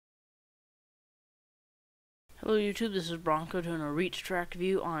Hello YouTube, this is Bronco doing a reach track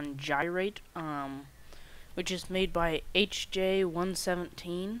review on Gyrate, which is made by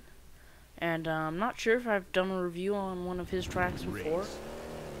HJ117, and I'm not sure if I've done a review on one of his tracks before.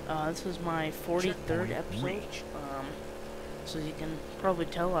 This was my 43rd episode, so you can probably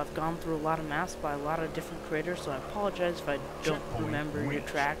tell I've gone through a lot of maps by a lot of different creators, so I apologize if I don't remember your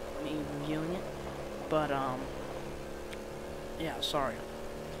track, me reviewing it, but yeah, sorry.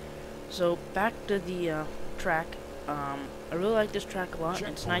 So back to the track. I really like this track a lot.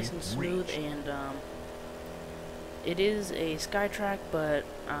 It's nice and smooth, and it is a sky track, but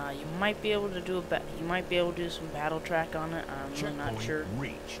you might be able to do some battle track on it. I'm really not sure.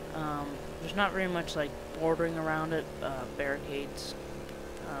 There's not very much like bordering around it, barricades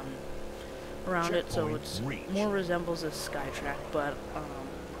around it, so it's more resembles a sky track. But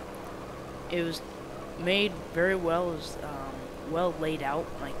it was made very well. It was well laid out,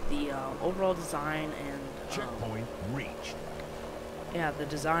 like the overall design and checkpoint reached. Yeah, the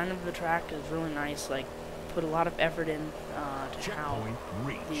design of the track is really nice. Like, put a lot of effort in to how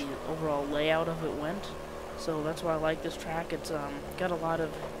the overall layout of it went. So that's why I like this track. It's got a lot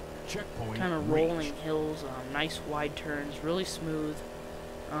of kind of rolling hills, nice wide turns, really smooth.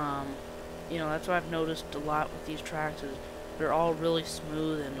 You know, that's what I've noticed a lot with these tracks is they're all really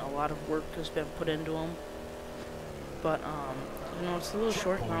smooth and a lot of work has been put into them. But you know, it's a little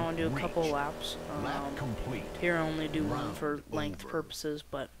short, and I want to do a couple laps. Here I only do one for length purposes,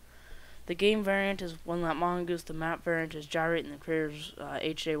 but the game variant is one lap mongoose, the map variant is Gyrate, and the creator's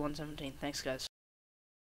HJ117. Thanks, guys.